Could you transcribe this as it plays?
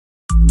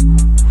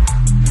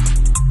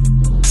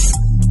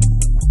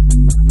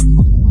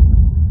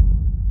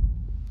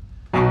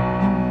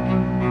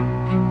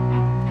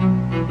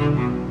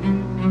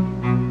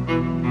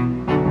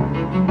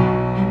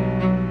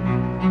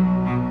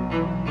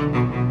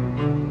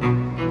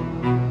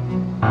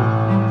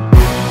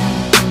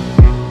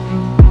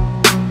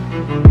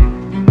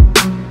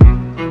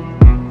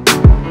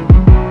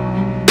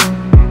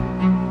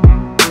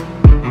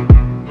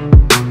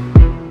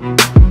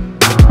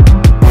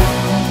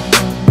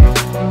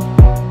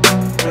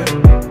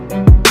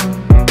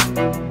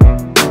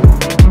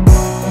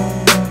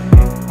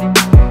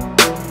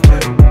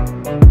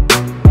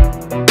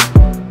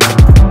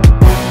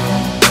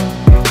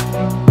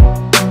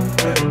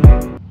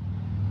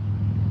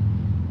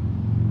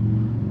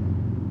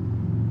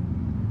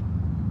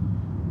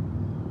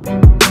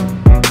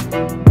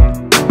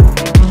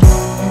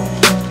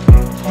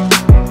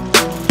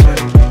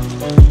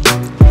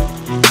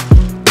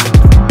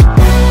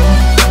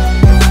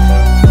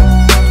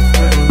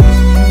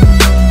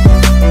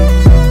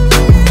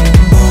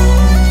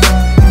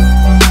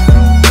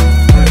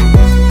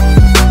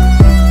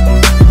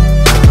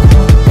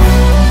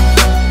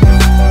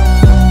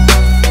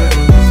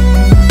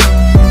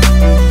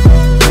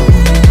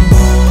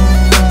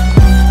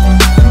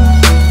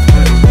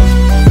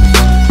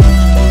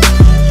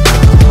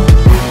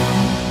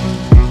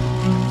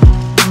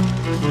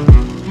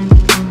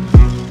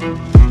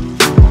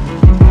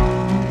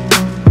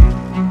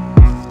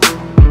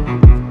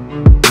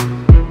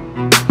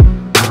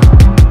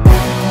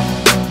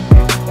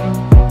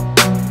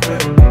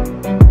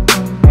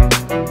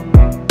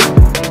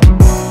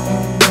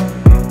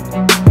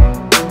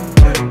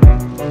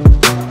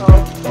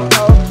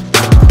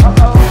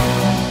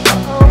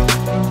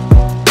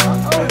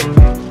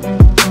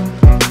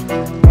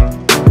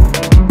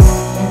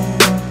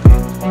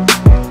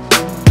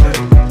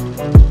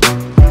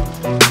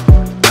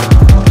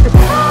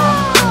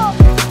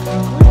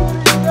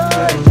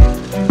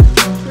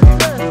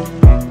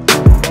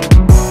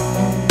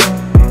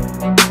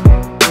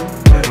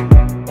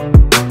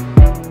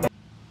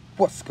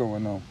What's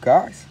going on,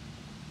 guys?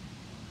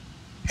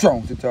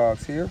 Drones and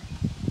Dogs here.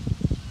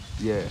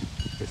 Yeah,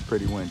 it's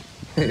pretty windy.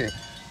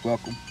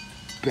 Welcome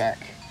back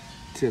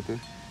to the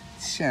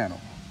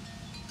channel.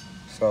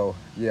 So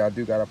yeah, I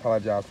do gotta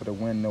apologize for the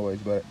wind noise,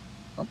 but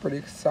I'm pretty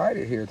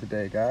excited here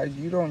today, guys.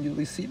 You don't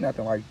usually see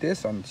nothing like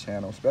this on the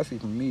channel, especially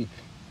from me.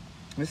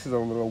 This is a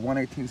little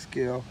 1/18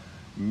 scale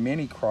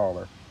mini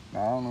crawler.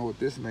 Now I don't know what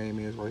this name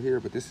is right here,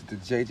 but this is the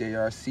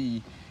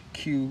JJRC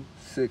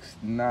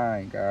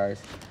Q69,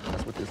 guys.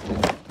 That's what this is,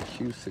 the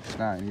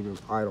Q69, even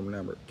item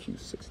number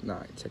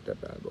Q69. Check that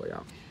bad boy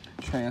out.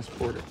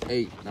 Transporter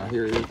 8. Now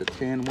here is the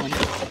tan one,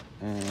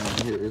 and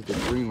here is the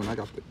green one. I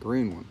got the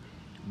green one.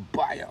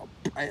 Bio.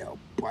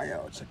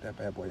 Check that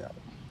bad boy out.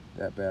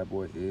 That bad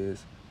boy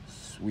is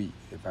sweet.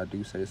 If I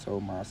do say so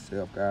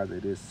myself, guys,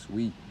 it is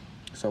sweet.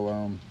 So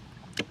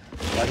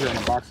right here on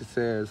the box it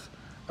says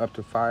up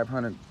to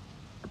 500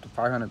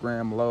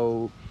 gram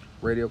load,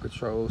 radio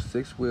control,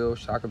 6-wheel,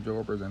 shock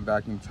absorbers, and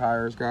vacuum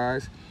tires,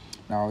 guys.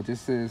 Now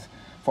this is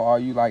for all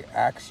you like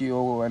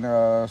axial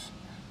and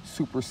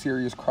super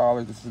serious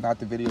crawlers. This is not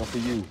the video for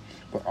you,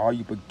 but all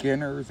you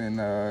beginners and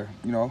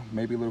you know,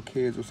 maybe little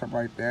kids or something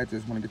like that,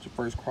 just want to get your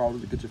first crawler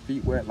to get your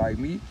feet wet like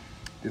me,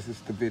 this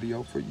is the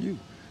video for you.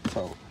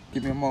 So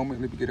give me a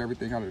moment, let me get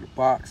everything out of the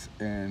box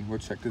and we'll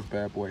check this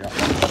bad boy out.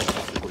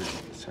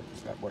 Let's check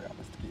this bad boy out.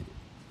 Let's get it.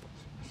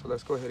 So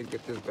let's go ahead and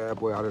get this bad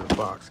boy out of the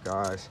box,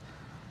 guys.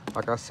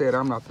 Like I said,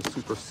 I'm not the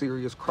super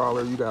serious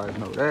crawler. You guys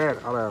know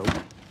that.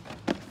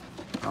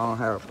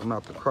 I'm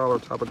not the crawler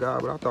type of guy,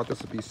 but I thought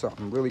this would be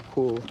something really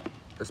cool,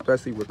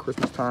 especially with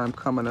Christmas time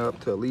coming up,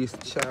 to at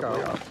least check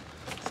out,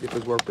 see if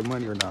it's worth the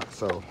money or not.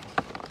 So,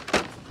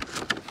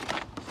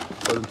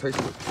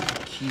 presentation is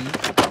key.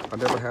 I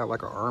never had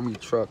like an army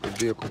truck or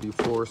vehicle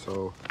before,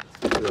 so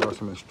there are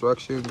some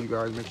instructions. You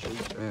guys make sure,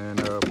 and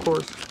of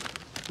course,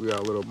 we got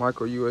a little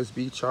micro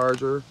USB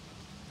charger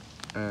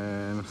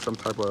and some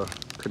type of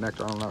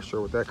connector. I'm not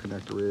sure what that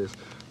connector is,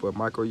 but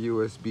micro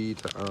USB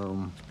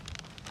to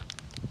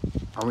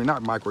I mean,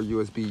 not micro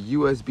USB,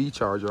 USB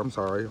charger, I'm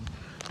sorry.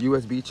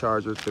 USB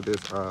charger to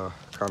this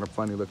kind of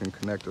funny looking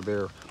connector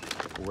there,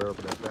 for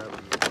wherever that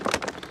battery is.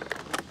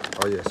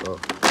 Oh yeah, so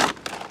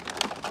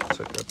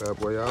check that bad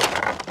boy out.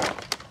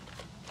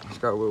 It's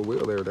got a little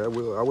wheel there. That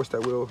wheel, I wish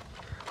that wheel,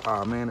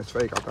 ah man, it's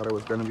fake. I thought it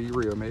was gonna be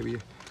real. Maybe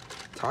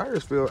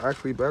tires feel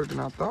actually better than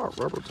I thought.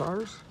 Rubber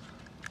tires.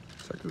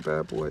 Check this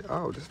bad boy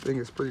out. This thing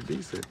is pretty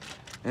decent.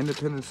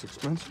 Independent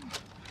suspension.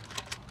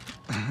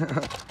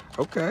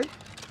 Okay.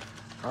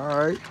 All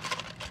right.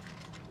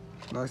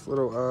 Nice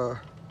little,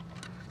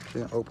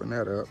 can't open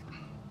that up.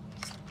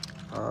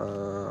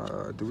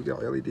 Do we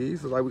got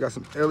LEDs? It's like we got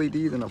some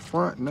LEDs in the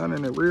front, none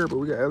in the rear, but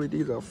we got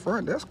LEDs up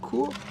front. That's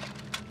cool.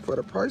 For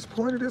the price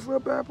point of this little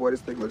bad boy,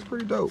 this thing looks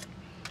pretty dope.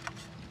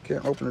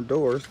 Can't open the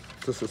doors.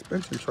 The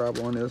suspension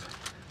travel on this is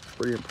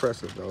pretty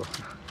impressive though.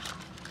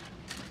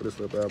 For this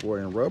little bad boy,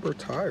 and rubber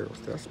tires,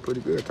 that's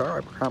pretty good.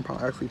 Tire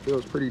compound actually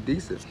feels pretty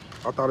decent.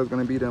 I thought it was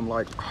gonna be them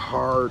like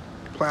hard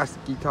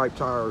plasticky type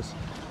tires.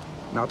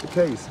 Not the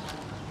case.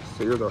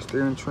 So here's our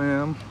steering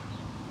trim,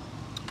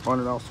 on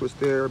and off switch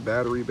there,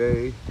 battery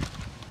bay,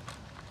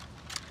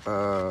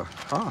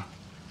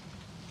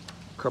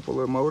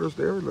 couple of motors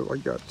there. Look like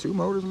you got 2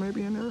 motors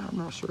maybe in there. I'm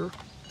not sure.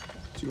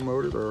 2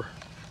 motors, or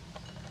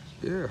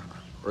yeah,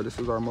 or this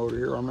is our motor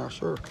here. I'm not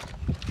sure.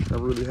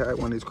 Never really had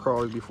one of these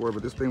crawlers before,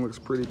 but this thing looks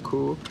pretty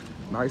cool,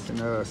 nice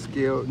and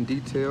scaled and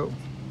detailed.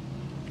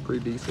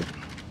 Pretty decent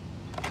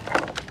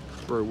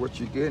for what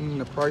you're getting.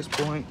 The price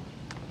point.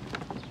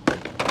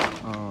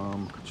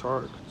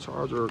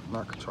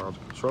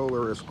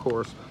 Controller is of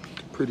course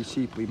pretty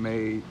cheaply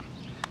made.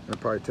 It'll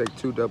probably take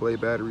 2 AA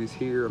batteries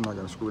here. I'm not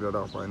gonna screw that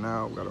off right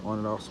now. We got an on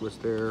and off switch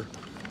there.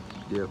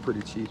 Yeah,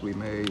 pretty cheaply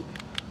made.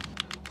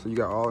 So you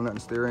got all or nothing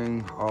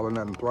steering, all or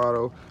nothing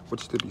throttle,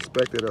 which is to be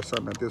expected or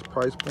something at this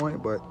price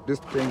point, but this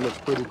thing looks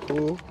pretty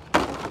cool.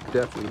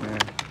 Definitely, man.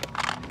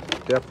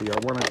 Definitely. I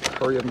wanna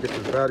hurry up and get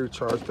this battery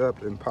charged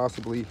up and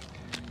possibly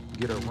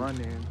get a run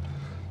in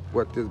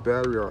what this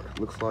battery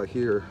looks like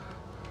here.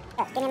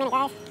 Give me a minute,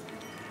 guys.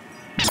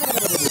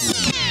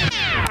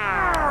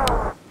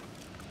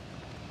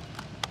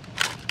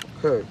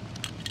 Okay.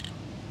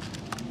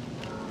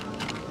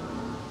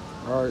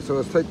 All right, so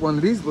let's take one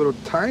of these little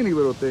tiny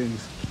little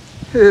things.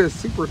 It's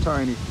super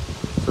tiny.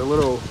 It's a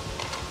little,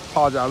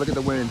 apologize, look at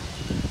the wind.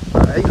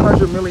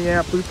 800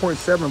 milliamp,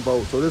 3.7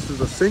 volts. So this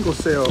is a single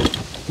cell,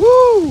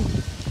 woo!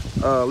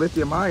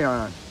 Lithium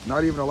ion,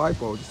 not even a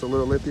LiPo, just a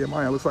little lithium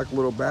ion. Looks like a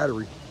little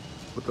battery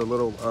with a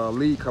little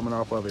lead coming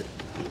off of it.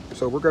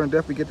 So we're gonna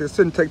definitely get this.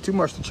 Shouldn't take too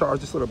much to charge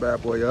this little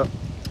bad boy up,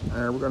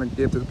 and we're gonna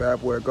give this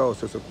bad boy a go.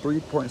 So it's a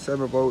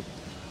 3.7 volt,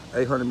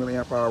 800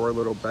 milliamp hour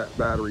little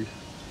battery.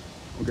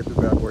 We'll get this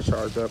bad boy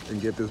charged up and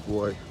give this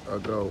boy a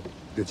go.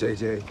 The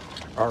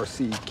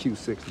JJRC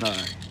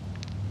Q69.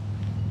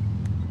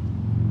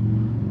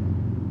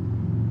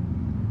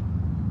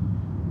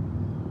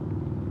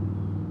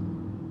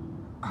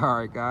 All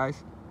right,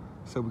 guys.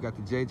 So we got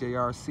the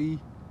JJRC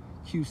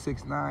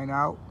Q69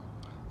 out.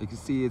 You can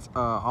see it's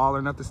all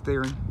or nothing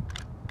steering.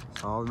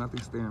 All or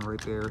nothing steering right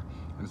there,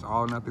 and it's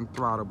all or nothing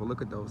throttle. But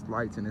look at those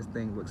lights, and this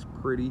thing looks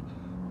pretty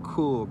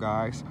cool,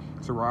 guys.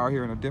 So we're out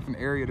here in a different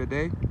area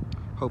today.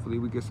 Hopefully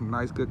we get some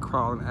nice, good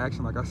crawling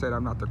action. Like I said,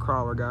 I'm not the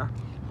crawler guy.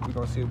 We're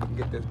gonna see if we can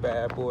get this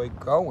bad boy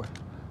going.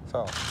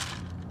 So,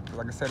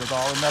 like I said, it's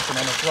all or nothing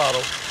on the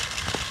throttle.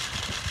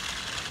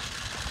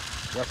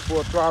 That's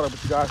full throttle,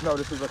 but you guys know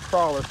this is a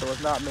crawler, so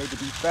it's not made to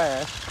be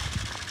fast.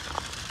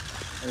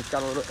 And it's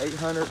got a little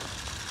 800,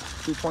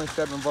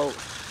 2.7 volt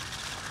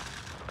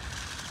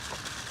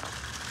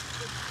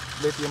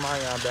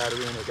lithium-ion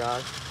battery in it,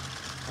 guys.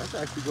 That's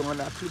actually going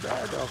not too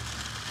bad, though.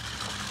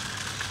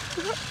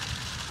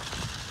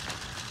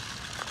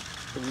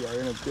 So we are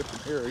in a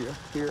different area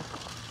here.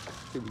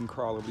 See if we can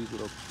crawl over these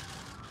little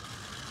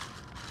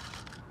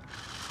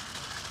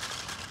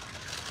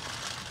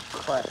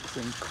cracks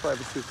and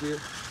crevices here.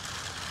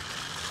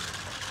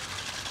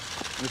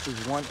 This is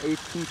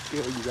 1/18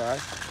 scale, you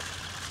guys.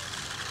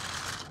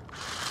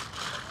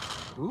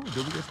 Ooh,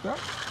 did we get stuck?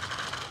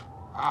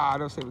 Ah,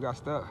 don't say we got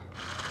stuck.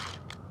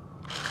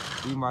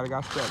 We might have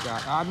got stuck,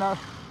 guys. Ah, no.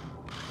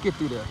 Get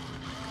through there.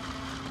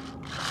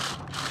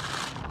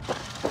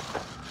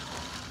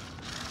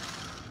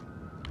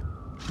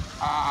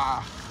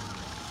 Ah.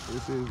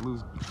 This is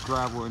loose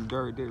gravel and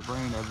dirt. It did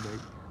rain the other day.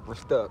 We're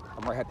stuck.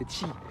 I might have to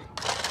cheat.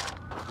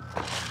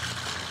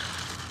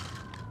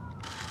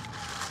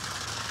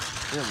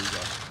 There we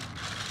go.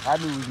 I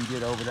knew we can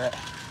get over that.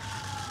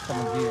 Come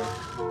again.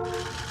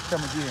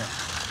 Come again.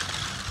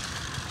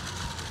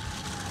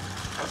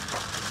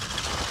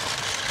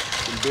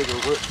 Some bigger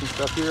roots and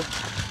stuff here.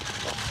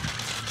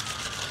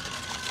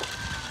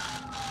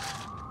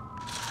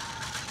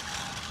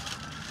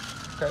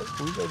 Okay,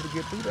 we was able to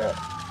get through that.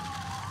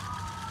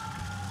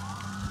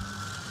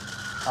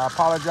 I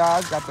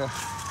apologize, got the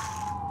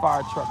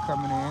fire truck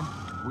coming in.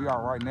 We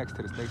are right next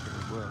to the station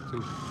as well,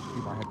 too.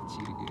 We might have to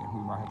cheat again. We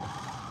might have to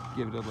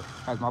give it over,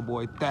 as my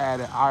boy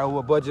Thad at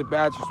Iowa Budget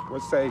Badgers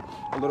would say,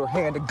 a little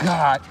hand of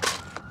God.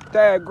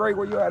 Thad, great,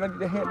 where you at? I need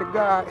a hand of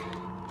God.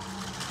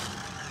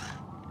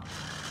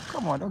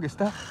 Come on, don't get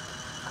stuck.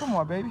 Come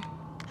on, baby.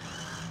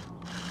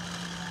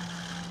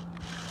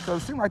 So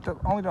it seems like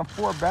only the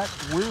 4 back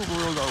wheels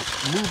are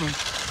moving.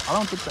 I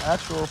don't think the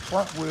actual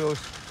front wheels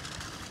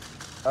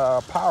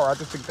power. I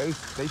just think they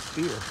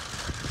steer.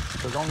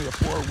 There's only the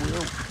 4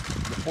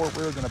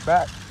 wheels in the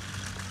back.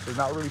 There's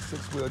not really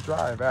 6-wheel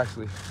drive,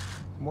 actually.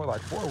 More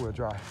like 4-wheel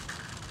drive.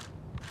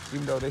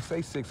 Even though they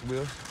say 6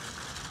 wheels.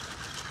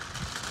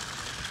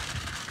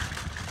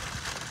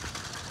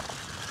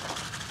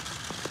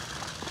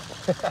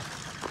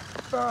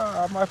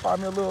 I might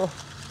find me a little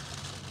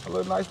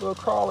nice little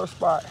crawler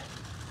spot.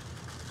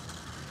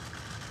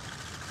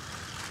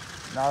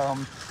 Now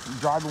I'm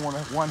driving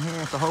with one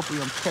hand, so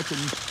hopefully I'm catching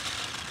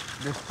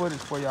this footage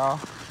for y'all.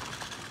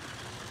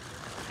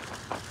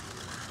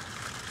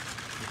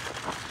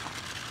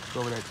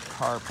 Go over that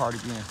hard part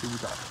again, see what we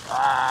got.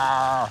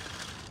 Ah!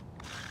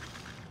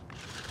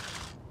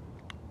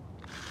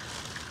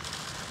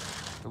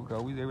 There we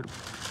go, we was able to.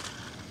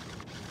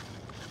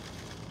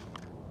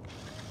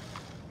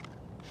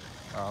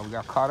 We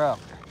got caught up.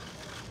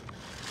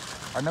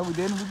 I know we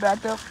didn't, we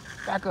backed up,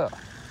 back up.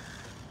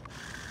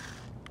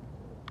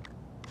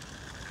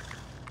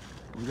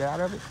 Did we get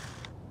out of it?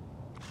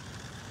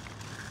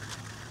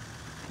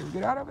 Did we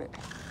get out of it?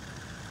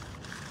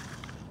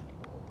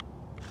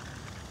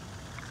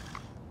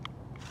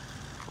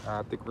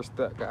 I think we're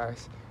stuck,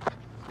 guys.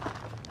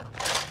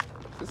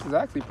 This is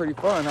actually pretty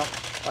fun,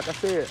 like I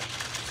said.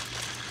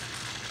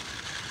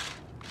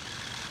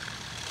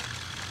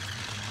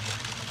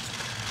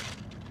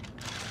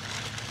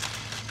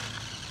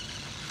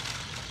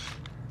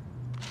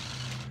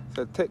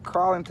 So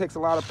crawling takes a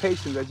lot of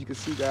patience, as you can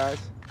see, guys.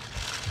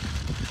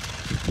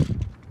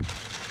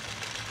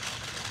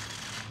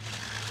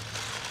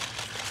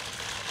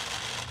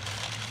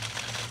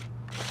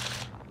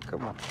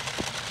 Come on.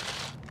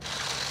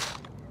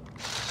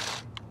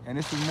 And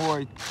this is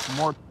more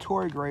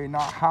toy grade,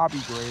 not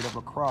hobby grade of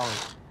a crawler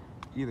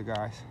either,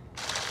 guys.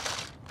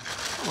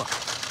 Come on.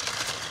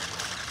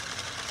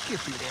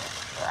 Get through there.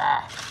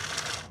 Ah.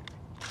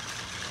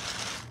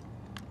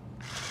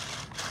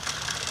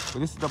 But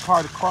this is the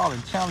part of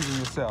crawling, challenging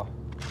yourself.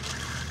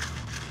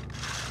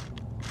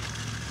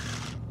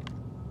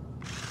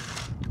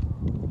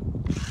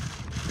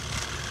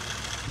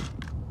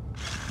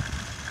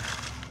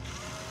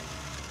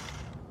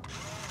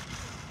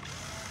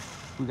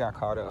 We got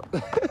caught up.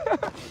 Let's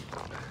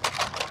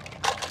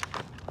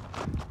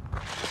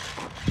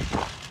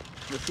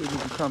see if we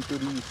can come through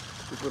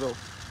this little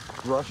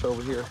brush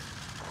over here.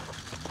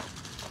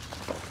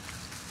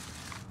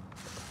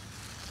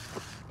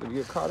 Did we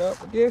get caught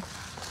up again?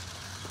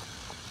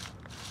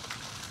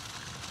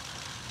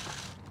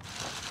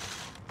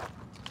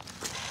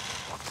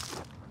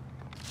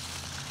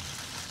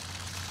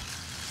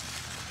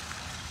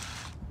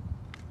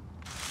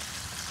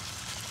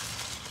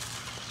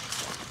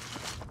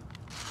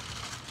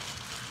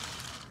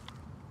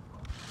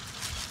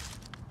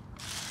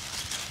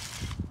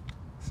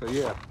 So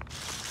yeah,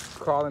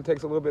 crawling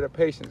takes a little bit of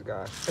patience,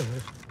 guys.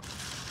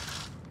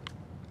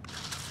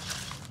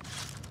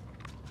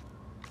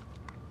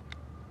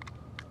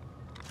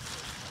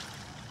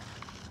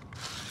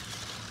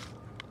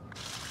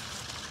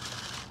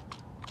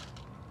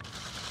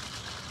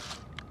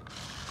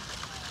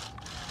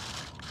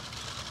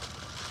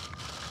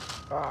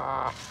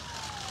 Ah,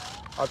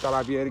 I thought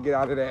I'd be able to get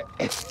out of that.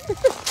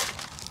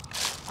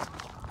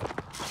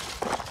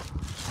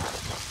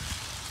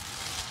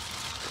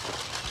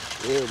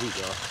 There we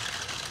go.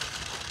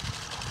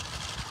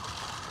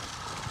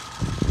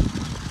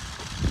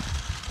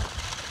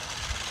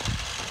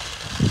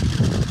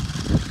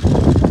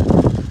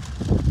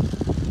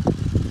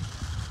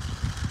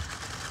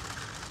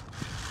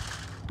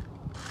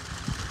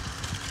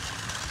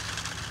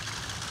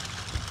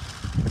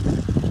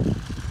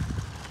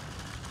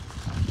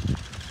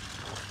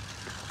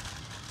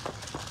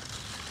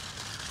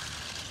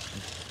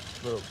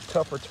 A little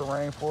tougher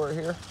terrain for it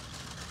here.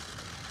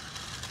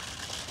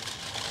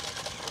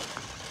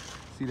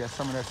 See that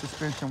some of that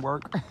suspension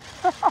work.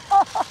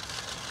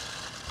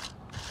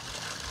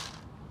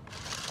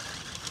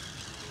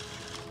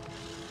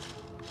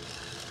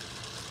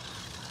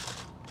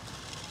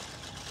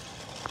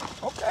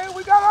 Okay,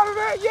 we got out of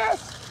that,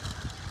 yes.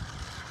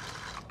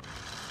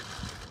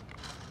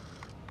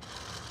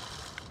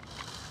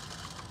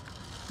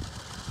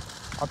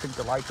 I think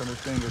the lights on this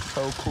thing is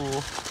so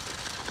cool.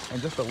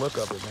 And just the look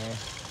of it, man.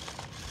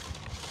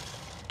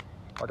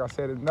 Like I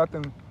said, it's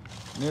nothing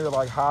near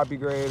like hobby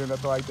grade or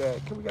nothing like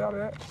that. Can we get out of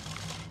that?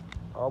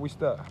 Or are we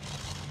stuck?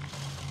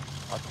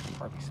 I think we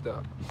might be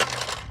stuck.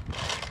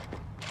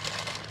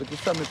 But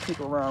just something to keep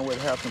around with,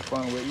 have some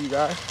fun with. You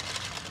guys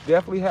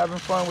definitely having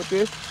fun with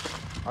this.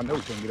 I know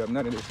we can't get up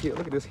none of this hill.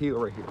 Look at this hill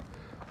right here.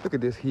 Look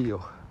at this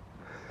hill.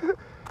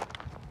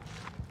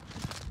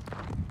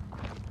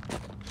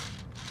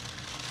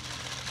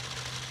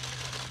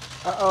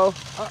 Uh-oh,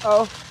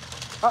 uh-oh,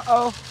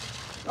 uh-oh,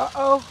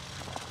 uh-oh,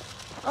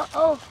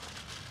 uh-oh.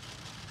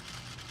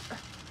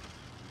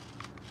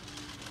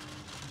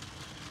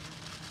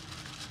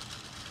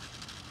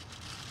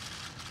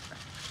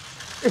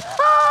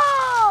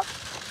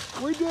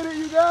 We did it,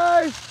 you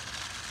guys.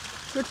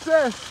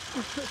 Success.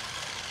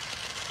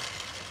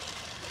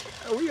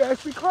 We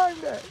actually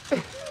climbed that.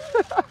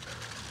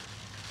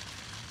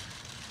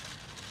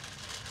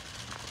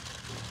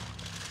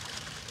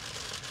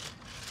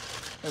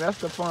 And that's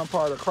the fun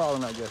part of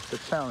crawling, I guess, the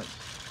challenge.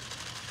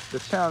 The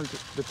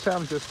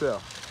challenge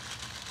itself.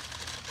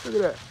 Look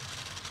at that.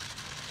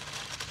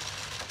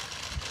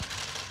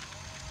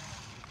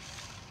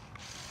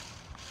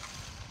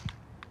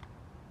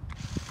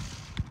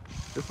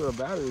 This little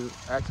battery is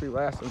actually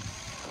lasting.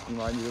 You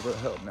might need a little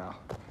help now.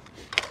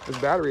 This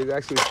battery is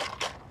actually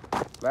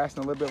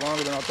lasting a little bit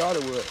longer than I thought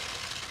it would.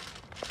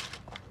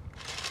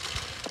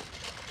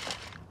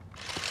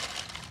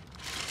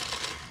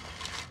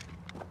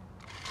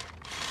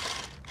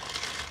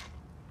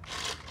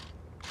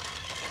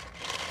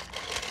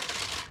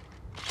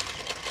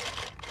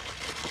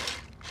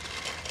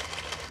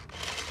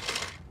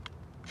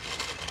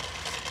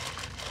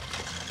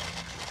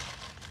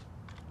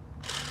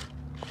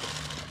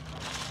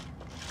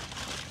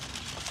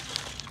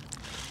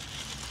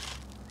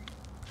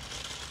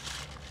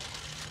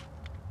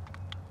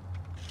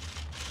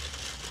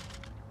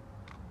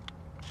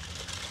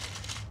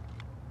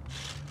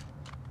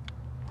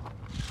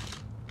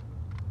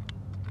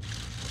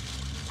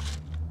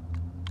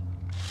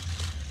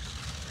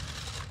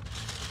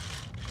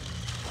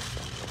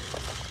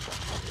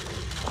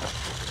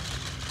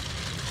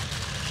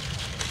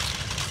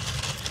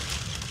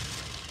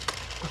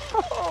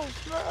 Oh,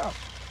 snap.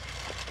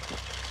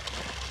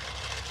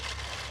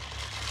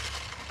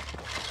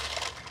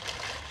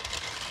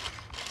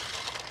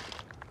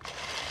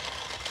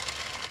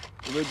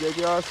 The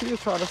JJRC is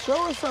trying to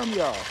show us something,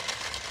 y'all.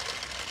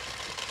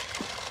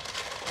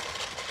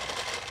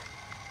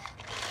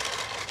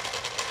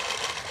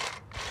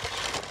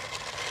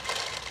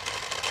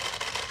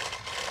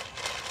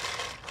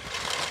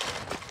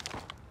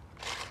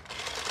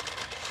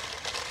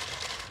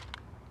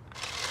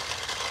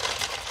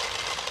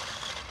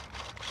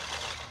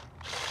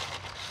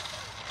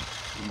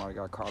 We might have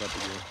got caught up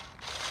again.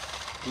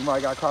 We might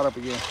have got caught up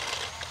again.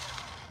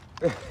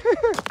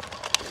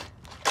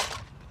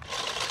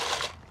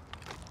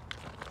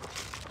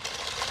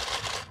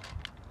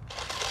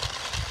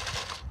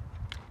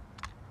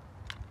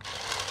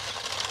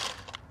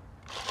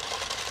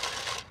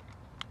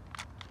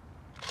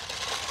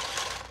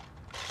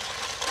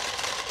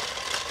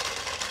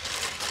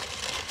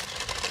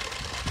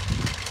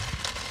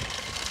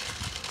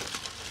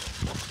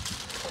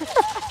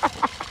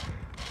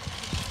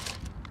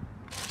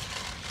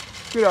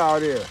 Get out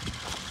of here.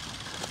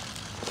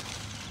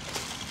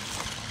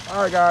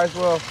 All right, guys.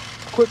 Well,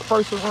 quick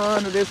first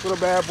run of this little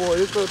bad boy.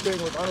 This little thing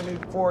was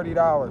underneath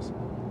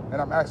 $40, and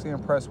I'm actually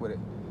impressed with it.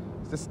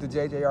 This is the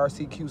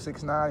JJRC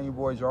Q69 and your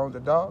boy Jones the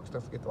Dogs.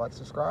 Don't forget to like,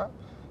 subscribe.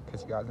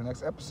 Catch you guys in the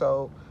next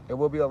episode. There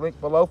will be a link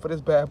below for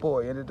this bad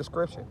boy in the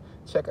description.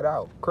 Check it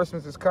out.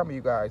 Christmas is coming,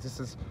 you guys. This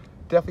is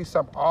definitely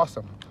something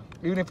awesome.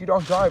 Even if you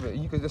don't drive it,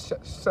 you can just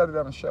set it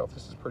on the shelf.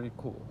 This is pretty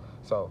cool.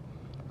 So,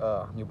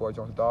 your boy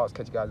Jones the Dogs.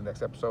 Catch you guys in the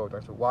next episode.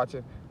 Thanks for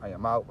watching. I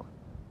am out.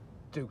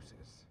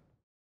 Deuces.